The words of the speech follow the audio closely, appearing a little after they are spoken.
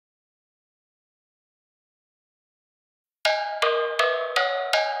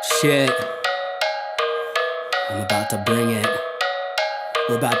shit. I'm about to bring it.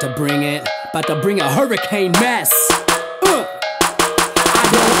 We're about to bring it. About to bring a hurricane mess. I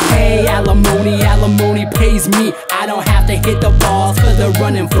don't pay alimony, alimony pays me. I don't have to hit the balls cause they're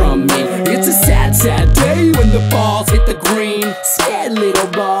running from me. It's a sad, sad day when the balls hit the green. Scared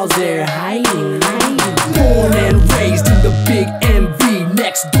little balls, they're hiding. Born and raised in the big MV,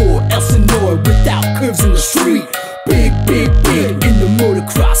 Nextdoor Elsinore, without curves in the street. Big, big, big in the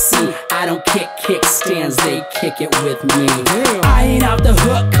motocross scene. I don't kick kickstands, they kick it with me. I ain't off the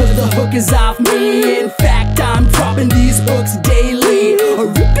hook cause the hook is off me. In fact, I'm dropping these hooks daily.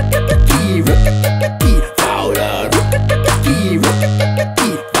 Rick-ka-ki-ki-kie, Rick-ka-ki-ki-kie, Fowler, Rick-ka-ki-ki-kie,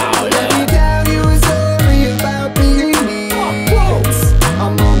 Rick-ka-ki-ki-kie, Fowler. Let me tell you a story about being me.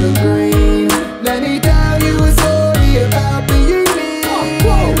 I'm on the green. Let me tell you a story about being me.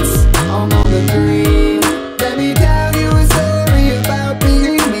 I'm on the green. Let me tell you a story about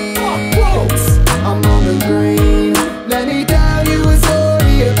being me. I'm on the green. Let me tell you a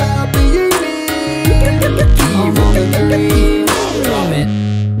story about being me. I'm on the green. Drum it.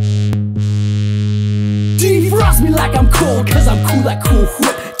 Defrost me like I'm cold, cause I'm cool like Cool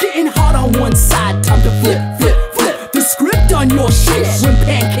Whip. Getting hot on one side, time to flip, flip, flip the script on your shit when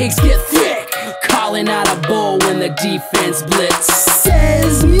pancakes get thick. Calling out a bull when the defense blitz.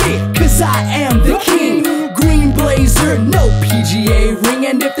 Says me, cause I am the king. Green blazer, no PGA ring.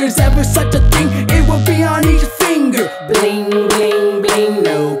 And if there's ever such a thing, it will be on each finger. Bling, bling, bling,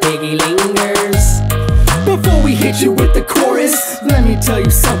 no piggy lingers. Before we hit you with the chorus, let me tell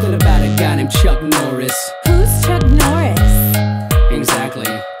you something about a guy named Chuck Norris. Who's Chuck Norris? Exactly.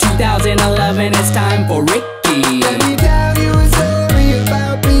 2011, it's time for Ricky. Let me tell you a story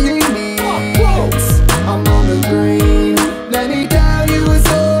about being me. I'm on the green. Let me tell you a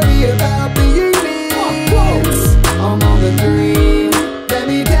story about being me. I'm on the green. Let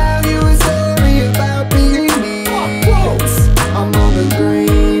me tell you a story about being me. I'm on the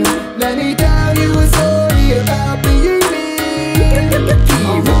green. Let me tell you a story about being me.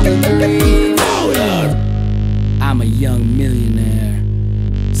 I'm on the green. I'm a young millionaire.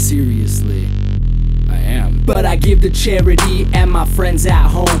 Seriously, I am. But I give to charity and my friends at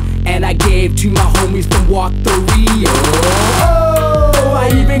home. And I gave to my homies from Walk the Rio. Oh, I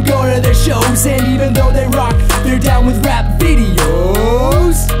even go to their shows. And even though they rock, they're down with rap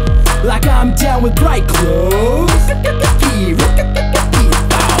videos. Like I'm down with bright clothes. Rick-ka-ki-ki-kie, Rick-ka-ki-ki-kie,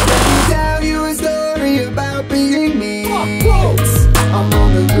 Fowler. Let me tell you a story about being me. I'm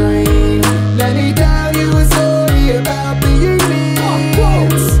on the green. Let me tell you a story about being me.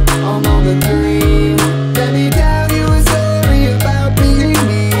 I'm on the green. Let me tell you a story about being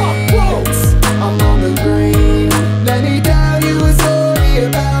me. I'm on the green. Let me tell you a story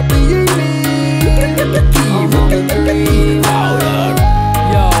about being me. I'm on the green.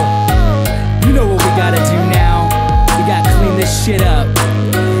 Yo, you know what we gotta do now? We gotta clean this shit up.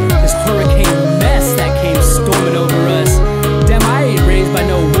 This hurricane mess that came storming over us. Damn, I ain't raised by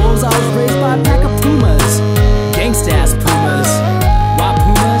no wolves, I was raised by a pack of pumas. Gangsta-ass pumas. Why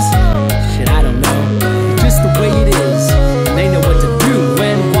pumas? Shit, I don't know. It's just the way it is. They know what to do,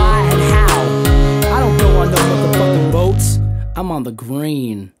 when, why, and how. I don't go on no motherfucking boats. I'm on the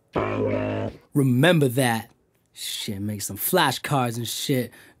green. Remember that. Shit, make some flashcards and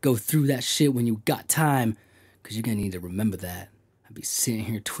shit. Go through that shit when you got time. Cause you're gonna need to remember that. I'd be sitting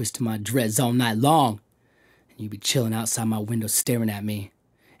here twisting my dreads all night long. And you'd be chilling outside my window staring at me.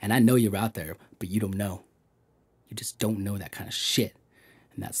 And I know you're out there, but you don't know. You just don't know that kind of shit.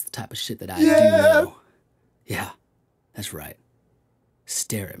 And that's the type of shit that I do know. Yeah, that's right.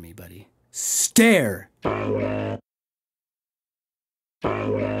 Stare at me, buddy. Stare!